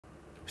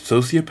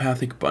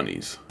Sociopathic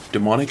bunnies,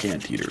 demonic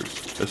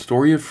anteaters, a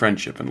story of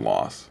friendship and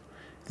loss.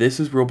 This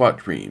is Robot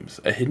Dreams,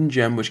 a hidden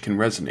gem which can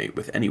resonate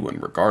with anyone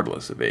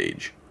regardless of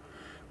age.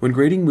 When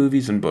grading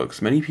movies and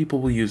books, many people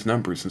will use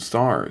numbers and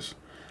stars.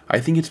 I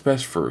think it's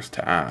best first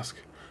to ask,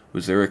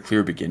 was there a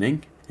clear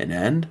beginning? An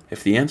end?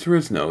 If the answer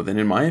is no, then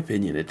in my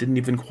opinion it didn't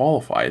even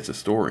qualify as a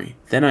story.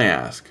 Then I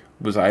ask,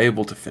 was I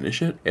able to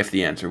finish it? If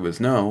the answer was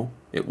no,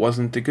 it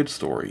wasn't a good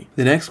story.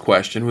 The next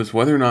question was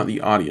whether or not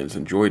the audience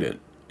enjoyed it.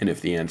 And if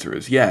the answer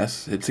is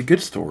yes, it's a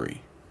good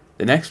story.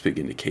 The next big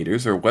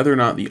indicators are whether or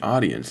not the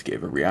audience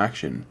gave a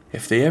reaction.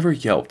 If they ever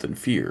yelped in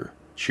fear,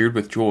 cheered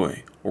with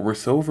joy, or were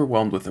so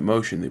overwhelmed with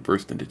emotion they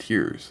burst into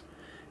tears,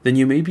 then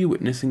you may be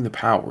witnessing the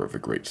power of a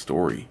great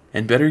story.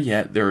 And better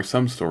yet, there are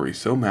some stories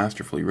so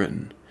masterfully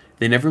written,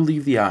 they never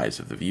leave the eyes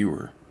of the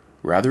viewer.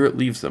 Rather, it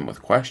leaves them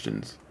with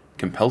questions,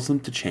 compels them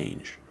to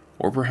change,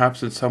 or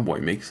perhaps in some way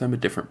makes them a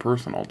different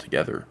person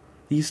altogether.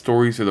 These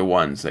stories are the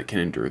ones that can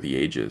endure the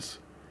ages.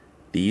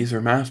 These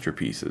are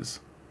masterpieces.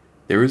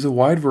 There is a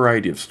wide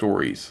variety of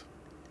stories,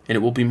 and it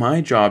will be my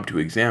job to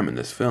examine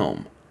this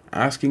film,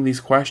 asking these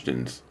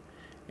questions,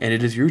 and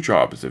it is your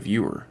job as a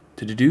viewer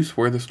to deduce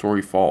where the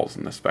story falls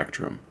in the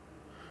spectrum.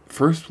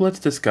 First, let's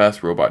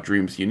discuss Robot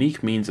Dreams'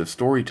 unique means of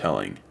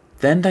storytelling,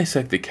 then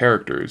dissect the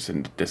characters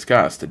and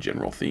discuss the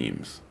general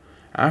themes,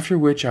 after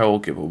which I will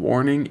give a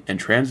warning and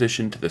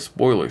transition to the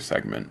spoiler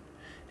segment.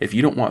 If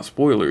you don't want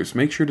spoilers,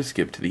 make sure to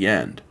skip to the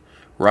end,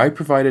 where I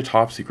provide a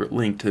top secret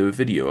link to a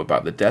video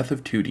about the death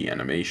of 2D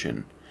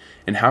animation,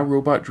 and how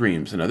Robot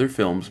Dreams and other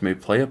films may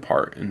play a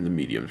part in the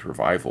medium's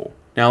revival.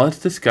 Now let's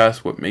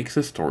discuss what makes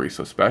this story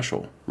so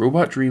special.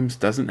 Robot Dreams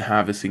doesn't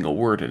have a single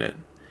word in it.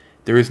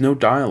 There is no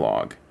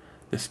dialogue.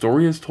 The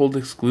story is told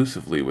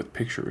exclusively with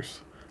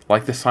pictures,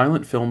 like the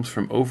silent films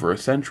from over a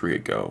century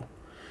ago,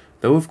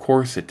 though of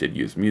course it did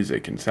use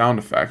music and sound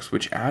effects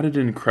which added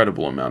an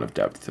incredible amount of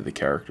depth to the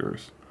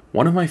characters.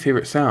 One of my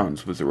favorite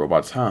sounds was the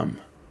robot's hum.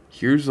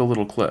 Here's a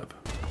little clip.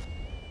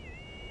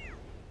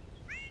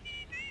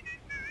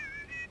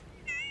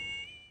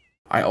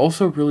 I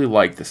also really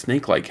liked the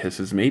snake-like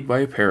hisses made by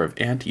a pair of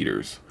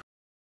anteaters,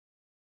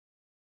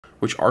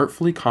 which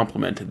artfully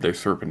complemented their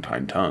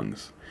serpentine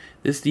tongues.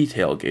 This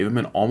detail gave them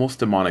an almost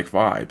demonic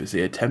vibe as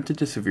they attempted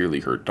to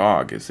severely hurt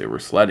Dog as they were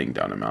sledding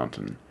down a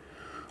mountain.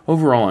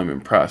 Overall, I'm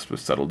impressed with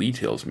subtle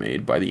details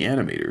made by the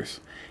animators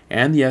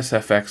and the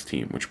SFX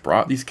team which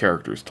brought these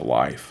characters to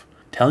life.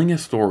 Telling a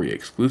story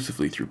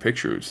exclusively through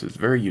pictures is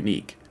very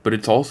unique, but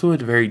it's also a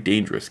very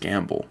dangerous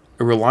gamble.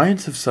 A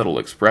reliance of subtle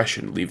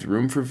expression leaves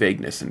room for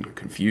vagueness and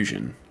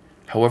confusion.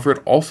 However,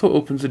 it also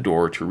opens a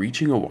door to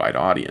reaching a wide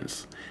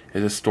audience,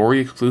 as a story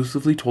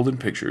exclusively told in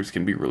pictures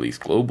can be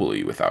released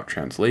globally without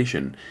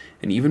translation,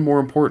 and even more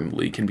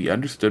importantly, can be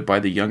understood by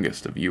the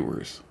youngest of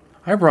viewers.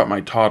 I brought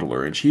my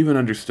toddler and she even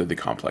understood the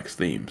complex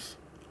themes.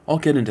 I'll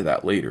get into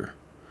that later.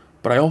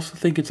 But I also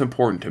think it's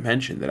important to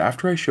mention that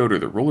after I showed her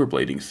the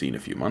rollerblading scene a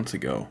few months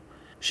ago,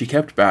 she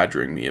kept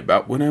badgering me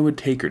about when I would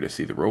take her to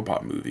see the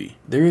robot movie.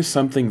 There is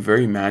something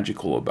very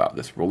magical about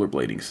this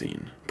rollerblading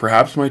scene.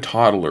 Perhaps my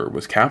toddler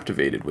was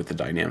captivated with the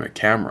dynamic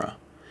camera,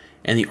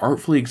 and the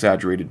artfully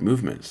exaggerated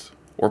movements,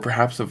 or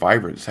perhaps a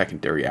vibrant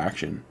secondary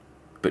action.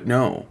 But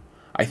no,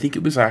 I think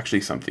it was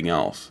actually something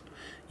else.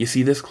 You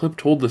see, this clip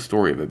told the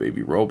story of a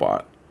baby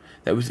robot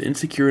that was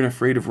insecure and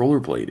afraid of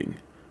rollerblading,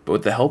 but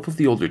with the help of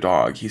the older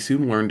dog, he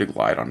soon learned to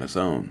glide on his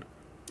own,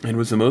 and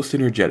was the most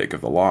energetic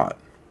of the lot.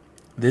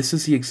 This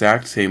is the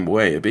exact same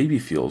way a baby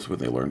feels when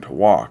they learn to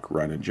walk,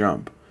 run, and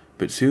jump,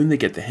 but soon they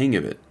get the hang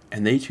of it,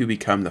 and they too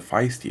become the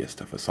feistiest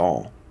of us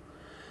all.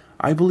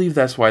 I believe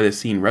that's why this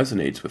scene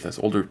resonates with us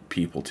older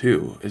people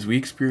too, as we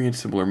experience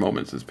similar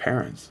moments as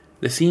parents.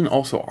 The scene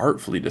also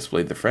artfully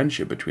displayed the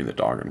friendship between the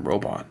dog and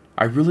robot.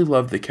 I really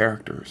loved the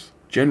characters.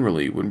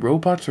 Generally, when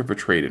robots are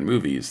portrayed in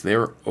movies, they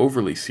are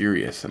overly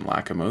serious and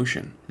lack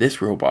emotion.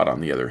 This robot,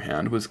 on the other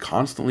hand, was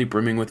constantly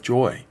brimming with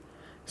joy,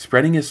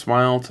 spreading his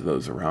smile to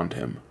those around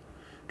him.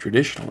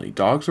 Traditionally,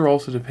 dogs are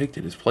also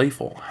depicted as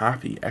playful,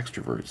 happy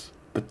extroverts,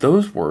 but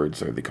those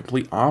words are the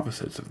complete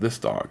opposites of this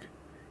dog.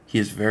 He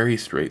is very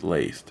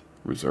straight-laced,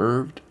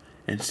 reserved,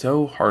 and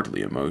so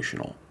hardly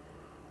emotional,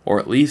 or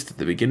at least at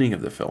the beginning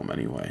of the film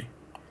anyway.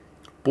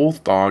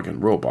 Both dog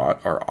and robot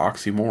are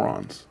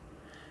oxymorons.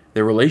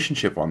 Their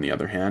relationship, on the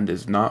other hand,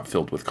 is not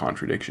filled with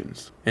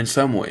contradictions. In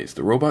some ways,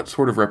 the robot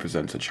sort of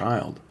represents a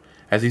child,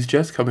 as he's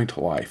just coming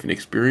to life and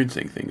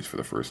experiencing things for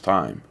the first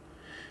time.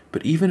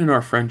 But even in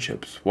our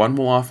friendships, one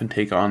will often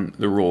take on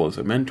the role as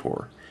a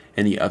mentor,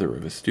 and the other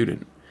of a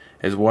student,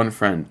 as one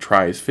friend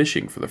tries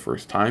fishing for the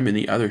first time and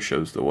the other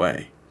shows the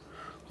way.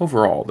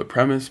 Overall, the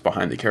premise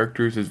behind the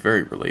characters is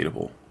very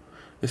relatable.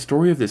 The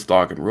story of this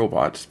dog and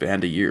robot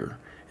spanned a year,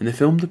 and the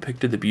film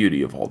depicted the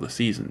beauty of all the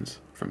seasons,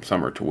 from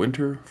summer to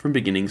winter, from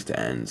beginnings to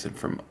ends, and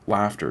from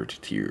laughter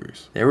to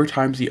tears. There were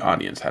times the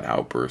audience had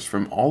outbursts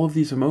from all of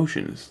these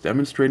emotions,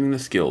 demonstrating the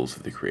skills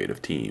of the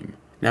creative team.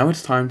 Now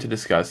it's time to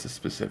discuss the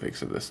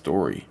specifics of the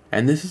story,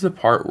 and this is a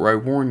part where I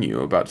warn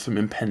you about some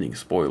impending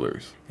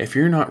spoilers. If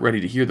you're not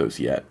ready to hear those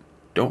yet,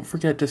 don't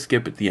forget to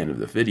skip at the end of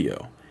the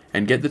video,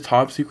 and get the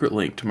top secret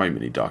link to my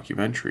mini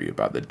documentary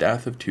about the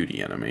death of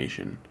 2D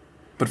animation.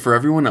 But for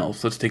everyone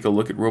else, let's take a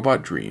look at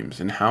Robot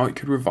Dreams and how it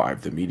could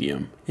revive the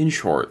medium. In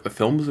short, the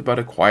film is about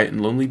a quiet and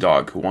lonely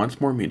dog who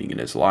wants more meaning in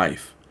his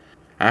life.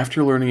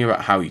 After learning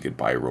about how he could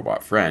buy a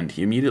robot friend,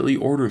 he immediately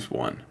orders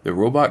one. The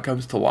robot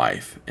comes to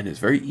life and is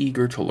very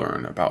eager to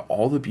learn about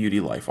all the beauty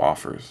life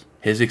offers.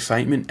 His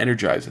excitement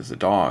energizes the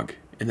dog,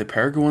 and the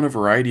pair go on a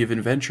variety of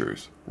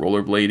adventures,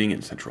 rollerblading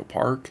in Central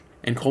Park,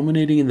 and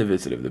culminating in the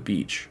visit of the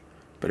beach.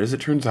 But as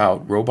it turns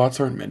out, robots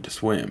aren't meant to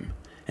swim,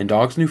 and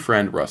Dog's new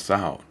friend rusts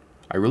out.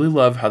 I really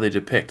love how they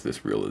depict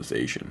this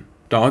realization.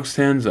 Dog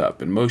stands up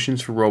and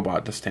motions for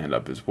Robot to stand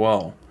up as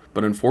well,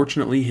 but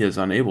unfortunately he is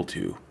unable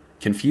to.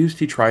 Confused,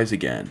 he tries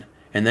again,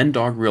 and then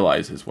Dog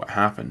realizes what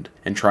happened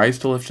and tries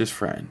to lift his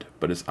friend,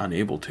 but is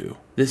unable to.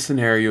 This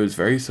scenario is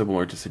very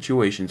similar to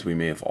situations we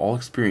may have all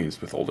experienced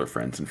with older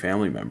friends and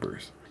family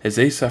members, as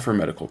they suffer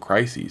medical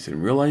crises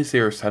and realize they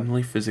are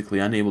suddenly physically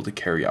unable to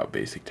carry out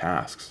basic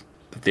tasks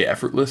that they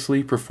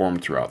effortlessly perform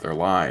throughout their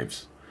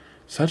lives.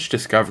 Such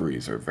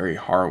discoveries are very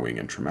harrowing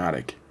and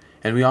traumatic,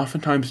 and we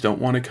oftentimes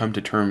don't want to come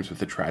to terms with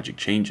the tragic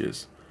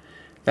changes.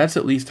 That's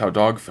at least how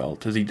Dog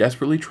felt as he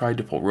desperately tried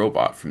to pull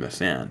Robot from the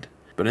sand,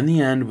 but in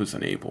the end was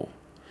unable,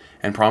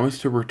 and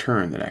promised to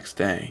return the next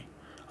day,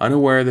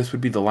 unaware this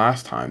would be the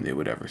last time they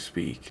would ever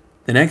speak.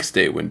 The next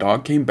day, when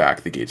Dog came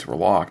back, the gates were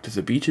locked as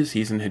the beach's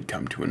season had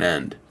come to an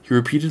end. He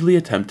repeatedly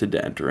attempted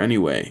to enter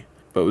anyway,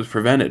 but was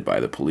prevented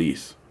by the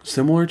police.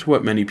 Similar to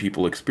what many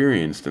people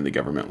experienced in the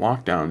government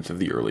lockdowns of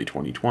the early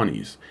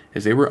 2020s,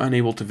 as they were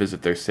unable to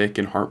visit their sick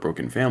and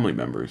heartbroken family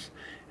members,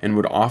 and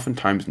would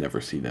oftentimes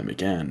never see them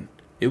again.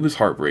 It was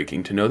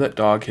heartbreaking to know that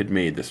Dog had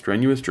made the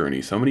strenuous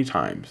journey so many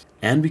times,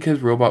 and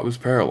because Robot was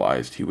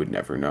paralyzed, he would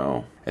never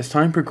know. As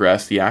time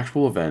progressed, the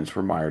actual events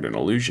were mired in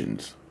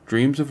illusions,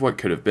 dreams of what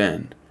could have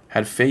been,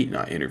 had fate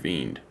not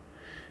intervened.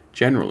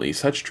 Generally,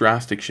 such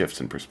drastic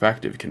shifts in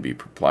perspective can be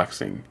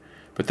perplexing,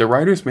 but the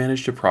writers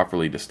managed to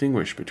properly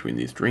distinguish between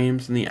these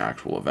dreams and the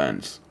actual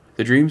events.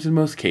 The dreams in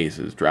most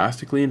cases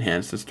drastically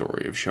enhanced the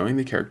story of showing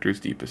the character's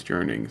deepest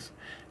yearnings,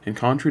 and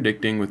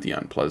contradicting with the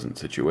unpleasant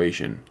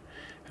situation.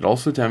 It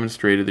also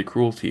demonstrated the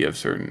cruelty of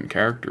certain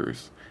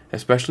characters,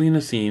 especially in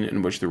a scene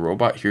in which the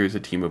robot hears a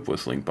team of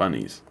whistling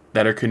bunnies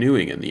that are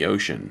canoeing in the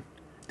ocean.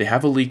 They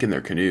have a leak in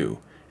their canoe,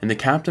 and the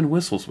captain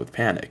whistles with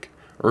panic,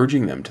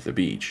 urging them to the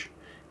beach.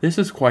 This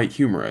is quite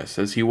humorous,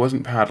 as he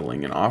wasn't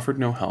paddling and offered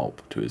no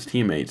help to his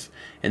teammates,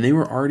 and they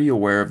were already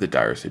aware of the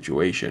dire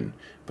situation,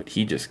 but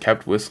he just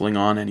kept whistling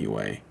on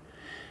anyway.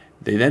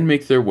 They then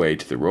make their way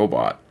to the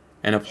robot,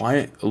 and apply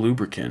a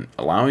lubricant,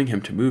 allowing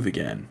him to move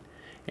again,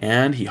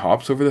 and he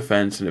hops over the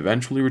fence and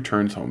eventually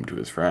returns home to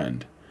his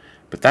friend.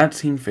 But that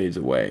scene fades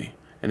away,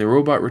 and the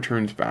robot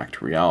returns back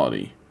to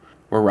reality,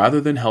 where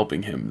rather than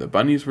helping him, the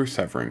bunnies were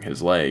severing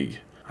his leg.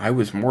 I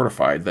was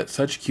mortified that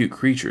such cute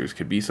creatures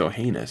could be so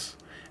heinous,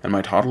 and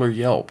my toddler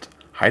yelped,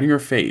 hiding her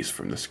face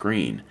from the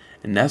screen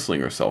and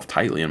nestling herself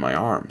tightly in my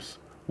arms.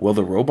 "Will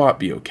the robot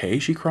be okay?"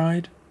 she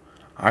cried.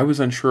 I was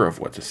unsure of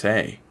what to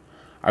say.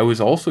 I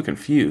was also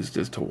confused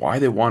as to why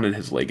they wanted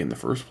his leg in the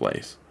first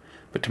place,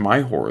 but to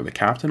my horror the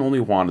captain only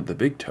wanted the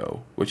big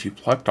toe, which he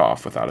plucked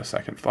off without a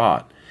second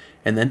thought,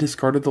 and then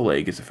discarded the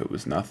leg as if it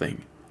was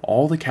nothing.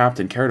 All the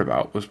captain cared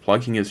about was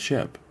plugging his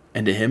ship,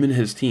 and to him and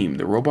his team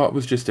the robot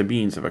was just a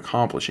means of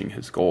accomplishing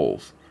his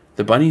goals.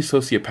 The bunny's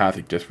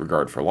sociopathic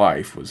disregard for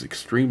life was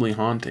extremely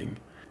haunting,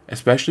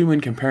 especially when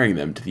comparing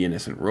them to the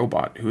innocent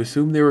robot who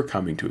assumed they were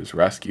coming to his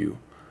rescue.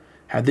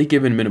 Had they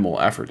given minimal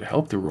effort to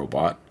help the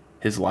robot,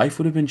 his life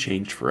would have been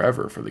changed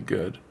forever for the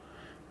good.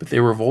 But they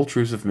were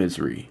vultures of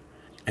misery,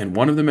 and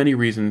one of the many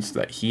reasons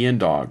that he and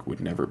Dog would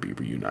never be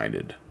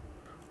reunited.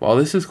 While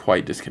this is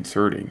quite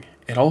disconcerting,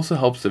 it also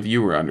helps the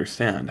viewer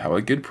understand how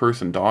a good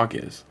person Dog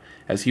is,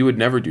 as he would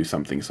never do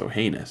something so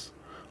heinous.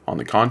 On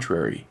the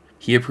contrary,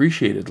 he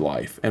appreciated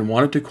life and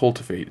wanted to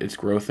cultivate its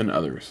growth in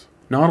others.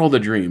 Not all the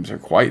dreams are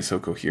quite so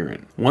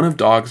coherent. One of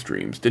Dog's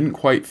dreams didn't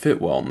quite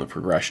fit well in the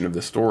progression of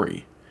the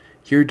story.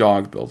 Here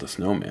Dog built a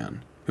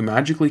snowman, who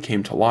magically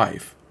came to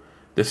life.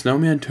 The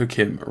snowman took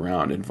him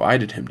around and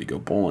invited him to go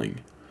bowling.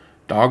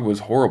 Dog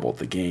was horrible at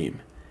the game,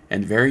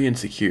 and very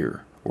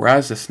insecure,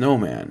 whereas the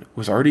snowman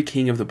was already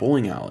king of the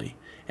bowling alley,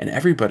 and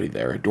everybody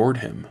there adored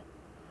him.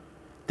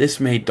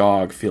 This made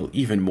Dog feel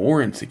even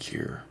more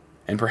insecure,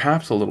 and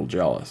perhaps a little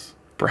jealous.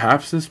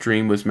 Perhaps this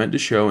dream was meant to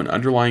show an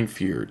underlying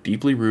fear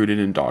deeply rooted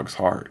in Dog's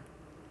heart.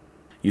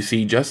 You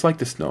see, just like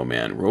the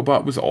snowman,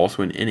 Robot was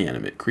also an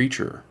inanimate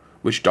creature,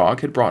 which Dog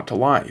had brought to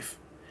life,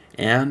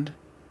 and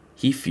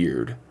he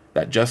feared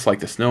that just like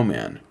the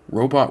snowman,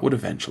 Robot would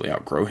eventually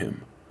outgrow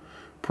him.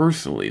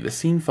 Personally, the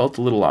scene felt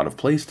a little out of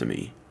place to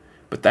me,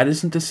 but that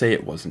isn't to say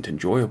it wasn't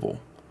enjoyable.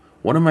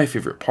 One of my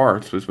favorite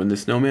parts was when the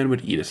snowman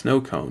would eat a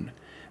snow cone,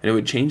 and it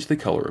would change the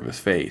color of his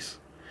face.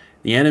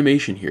 The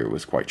animation here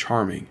was quite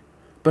charming,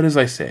 but as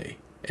I say,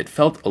 it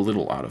felt a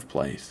little out of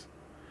place.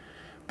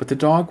 But the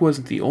dog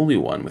wasn't the only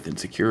one with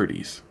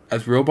insecurities.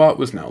 As Robot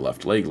was now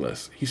left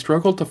legless, he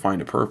struggled to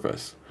find a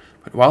purpose,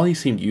 but while he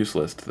seemed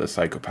useless to the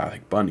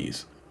psychopathic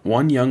bunnies,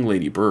 One young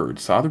lady bird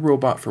saw the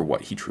robot for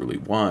what he truly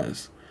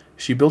was.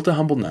 She built a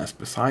humble nest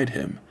beside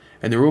him,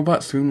 and the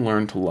robot soon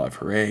learned to love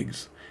her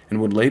eggs, and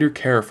would later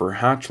care for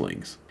her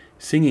hatchlings,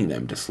 singing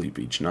them to sleep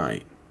each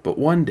night. But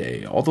one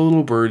day, all the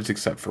little birds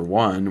except for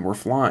one were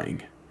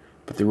flying.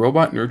 But the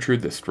robot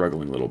nurtured this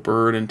struggling little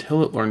bird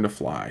until it learned to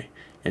fly,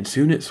 and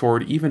soon it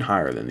soared even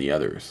higher than the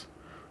others.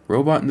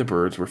 Robot and the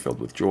birds were filled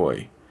with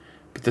joy.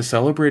 But the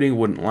celebrating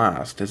wouldn't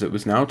last, as it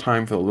was now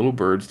time for the little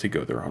birds to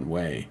go their own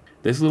way.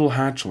 This little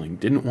hatchling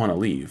didn't want to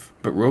leave,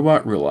 but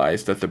Robot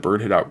realized that the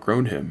bird had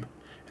outgrown him,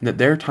 and that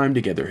their time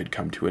together had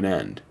come to an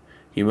end.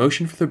 He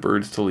motioned for the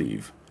birds to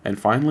leave, and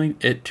finally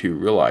it too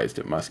realized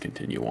it must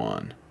continue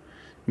on.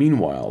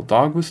 Meanwhile,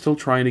 Dog was still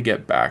trying to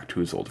get back to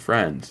his old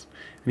friends,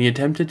 and he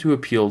attempted to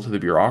appeal to the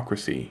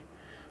bureaucracy,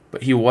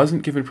 but he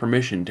wasn't given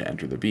permission to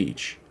enter the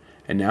beach,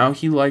 and now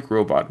he, like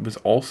Robot, was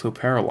also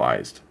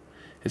paralyzed.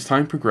 As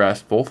time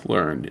progressed, both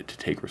learned to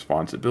take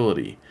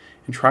responsibility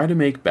and try to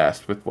make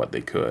best with what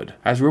they could.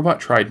 As Robot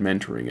tried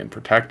mentoring and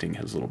protecting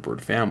his little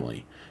bird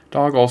family,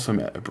 Dog also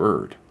met a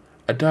bird,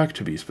 a duck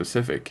to be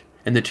specific,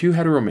 and the two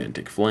had a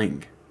romantic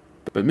fling.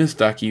 But Miss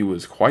Ducky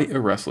was quite a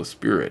restless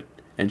spirit,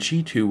 and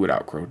she too would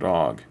outgrow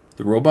Dog.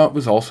 The robot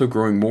was also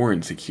growing more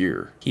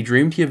insecure. He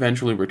dreamed he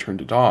eventually returned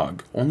to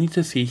Dog, only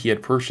to see he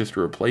had purchased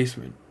a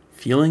replacement,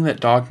 feeling that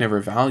Dog never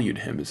valued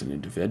him as an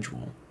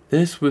individual.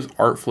 This was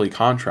artfully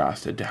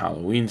contrasted to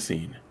Halloween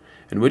scene,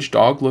 in which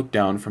Dog looked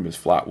down from his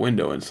flat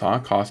window and saw a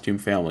costume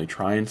family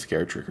try and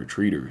scare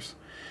trick-or-treaters.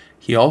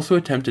 He also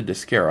attempted to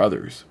scare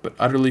others, but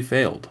utterly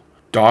failed.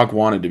 Dog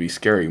wanted to be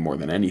scary more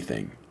than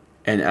anything,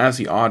 and as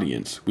the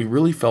audience, we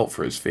really felt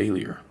for his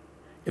failure.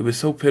 It was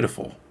so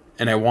pitiful,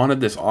 and I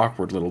wanted this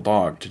awkward little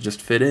dog to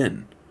just fit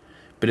in.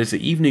 But as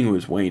the evening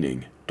was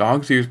waning,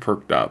 Dog's ears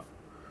perked up.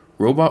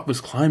 Robot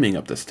was climbing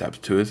up the steps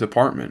to his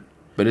apartment,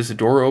 but as the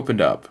door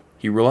opened up,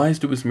 he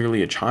realized it was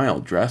merely a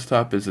child dressed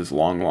up as his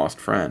long-lost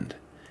friend.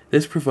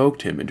 This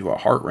provoked him into a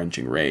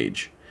heart-wrenching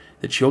rage.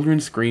 The children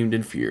screamed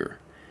in fear,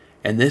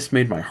 and this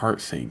made my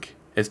heart sink,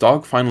 as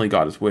Dog finally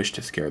got his wish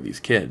to scare these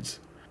kids,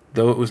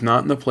 though it was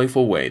not in the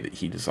playful way that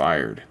he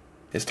desired.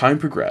 As time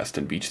progressed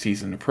and beach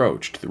season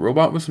approached, the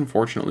robot was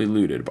unfortunately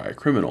looted by a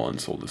criminal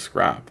and sold as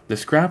scrap. The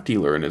scrap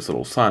dealer and his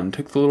little son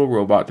took the little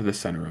robot to the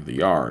center of the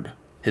yard.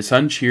 His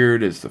son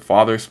cheered as the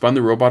father spun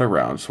the robot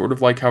around, sort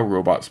of like how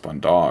Robot spun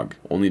Dog,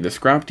 only the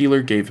scrap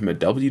dealer gave him a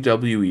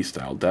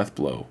WWE-style death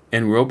blow,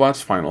 and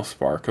Robot's final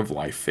spark of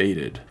life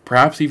faded.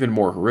 Perhaps even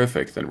more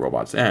horrific than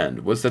Robot's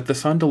end was that the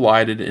son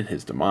delighted in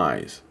his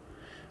demise.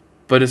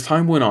 But as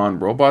time went on,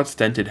 Robot's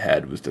dented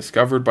head was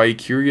discovered by a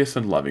curious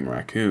and loving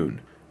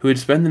raccoon, who would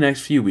spend the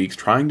next few weeks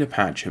trying to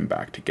patch him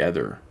back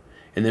together.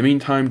 In the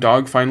meantime,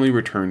 Dog finally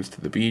returns to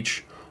the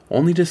beach,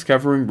 only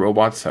discovering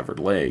Robot's severed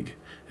leg.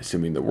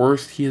 Assuming the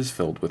worst, he is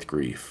filled with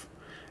grief.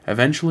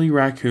 Eventually,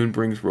 Raccoon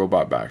brings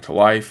Robot back to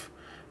life,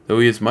 though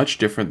he is much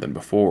different than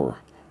before,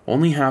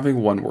 only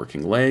having one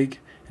working leg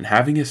and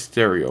having a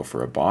stereo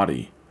for a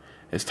body.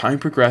 As time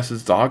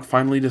progresses, Dog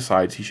finally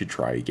decides he should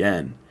try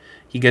again.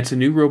 He gets a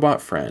new robot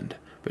friend,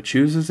 but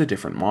chooses a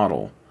different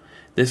model.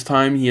 This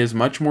time, he is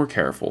much more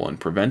careful and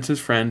prevents his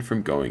friend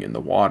from going in the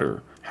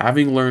water,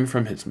 having learned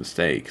from his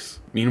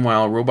mistakes.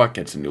 Meanwhile, Robot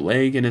gets a new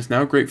leg and is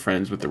now great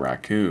friends with the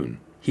raccoon.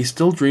 He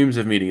still dreams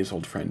of meeting his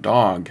old friend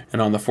Dog,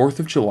 and on the 4th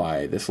of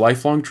July, this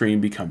lifelong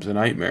dream becomes a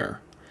nightmare,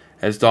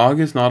 as Dog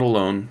is not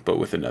alone but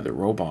with another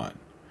robot.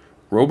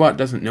 Robot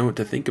doesn't know what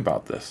to think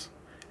about this,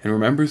 and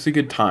remembers the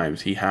good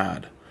times he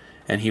had,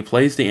 and he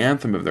plays the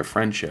anthem of their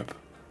friendship,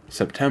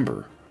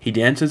 September. He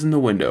dances in the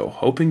window,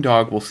 hoping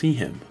Dog will see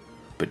him,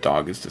 but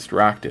Dog is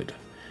distracted.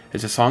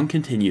 As the song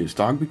continues,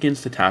 Dog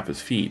begins to tap his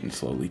feet and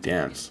slowly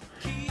dance.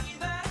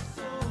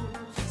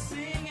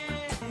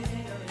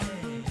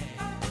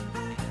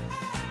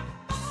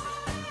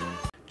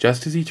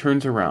 Just as he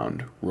turns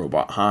around,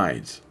 Robot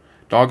hides.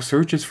 Dog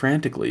searches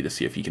frantically to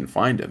see if he can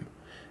find him,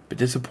 but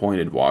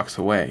disappointed walks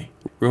away.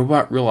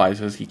 Robot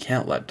realizes he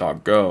can't let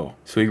Dog go,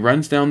 so he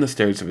runs down the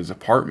stairs of his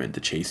apartment to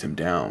chase him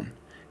down.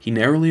 He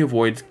narrowly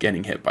avoids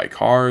getting hit by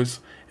cars,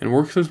 and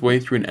works his way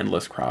through an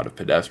endless crowd of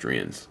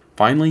pedestrians.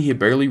 Finally, he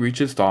barely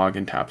reaches Dog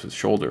and taps his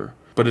shoulder,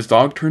 but as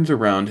Dog turns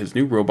around, his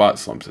new robot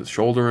slumps his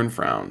shoulder and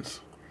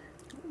frowns.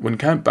 When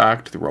cut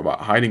back to the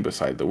robot hiding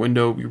beside the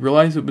window, we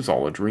realize it was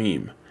all a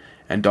dream,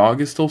 and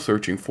Dog is still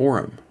searching for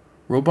him.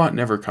 Robot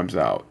never comes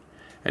out,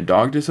 and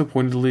Dog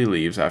disappointedly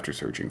leaves after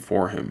searching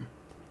for him.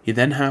 He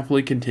then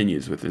happily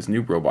continues with his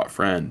new robot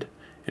friend,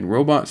 and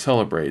Robot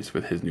celebrates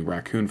with his new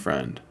raccoon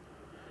friend.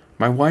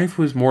 My wife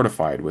was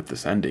mortified with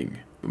this ending,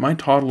 but my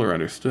toddler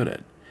understood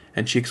it,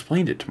 and she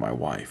explained it to my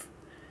wife.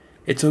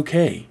 It's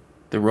okay,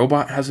 the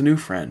robot has a new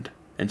friend,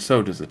 and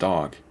so does the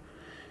dog.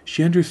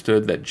 She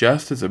understood that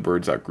just as the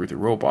birds outgrew the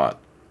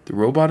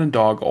robot and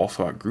dog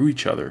also outgrew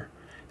each other.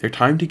 Their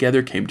time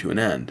together came to an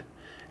end,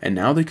 and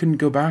now they couldn't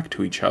go back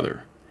to each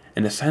other.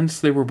 In a sense,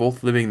 they were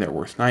both living their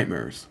worst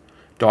nightmares.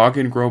 Dog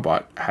and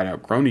Robot had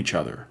outgrown each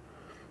other,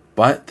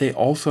 but they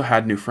also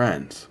had new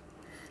friends.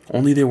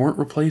 Only they weren't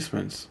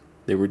replacements,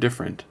 they were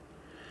different.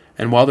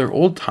 And while their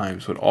old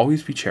times would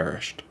always be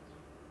cherished,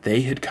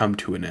 They had come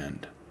to an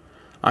end.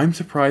 I'm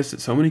surprised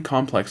that so many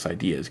complex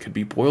ideas could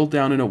be boiled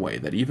down in a way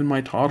that even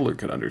my toddler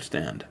could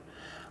understand.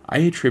 I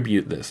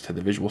attribute this to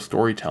the visual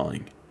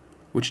storytelling,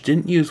 which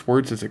didn't use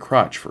words as a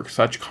crutch for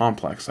such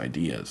complex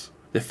ideas.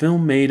 The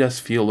film made us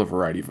feel a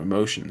variety of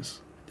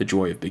emotions, the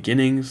joy of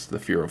beginnings, the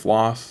fear of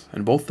loss,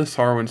 and both the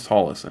sorrow and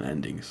solace in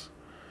endings.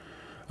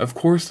 Of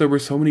course, there were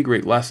so many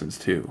great lessons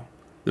too,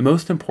 the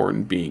most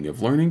important being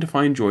of learning to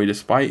find joy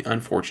despite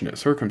unfortunate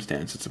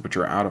circumstances which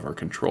are out of our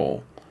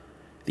control.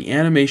 The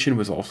animation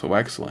was also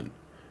excellent.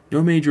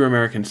 No major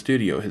American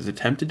studio has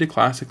attempted to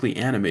classically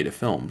animate a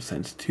film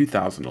since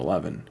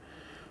 2011.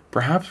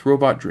 Perhaps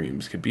Robot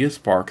Dreams could be a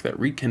spark that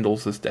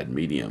rekindles this dead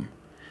medium.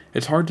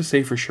 It's hard to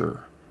say for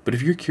sure, but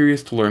if you're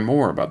curious to learn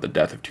more about the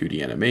death of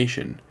 2D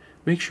animation,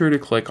 make sure to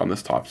click on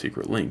this top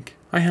secret link.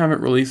 I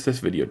haven't released this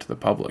video to the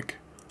public.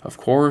 Of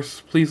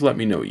course, please let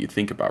me know what you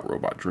think about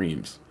Robot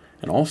Dreams,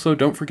 and also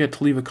don't forget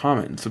to leave a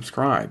comment and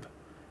subscribe.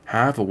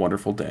 Have a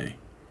wonderful day.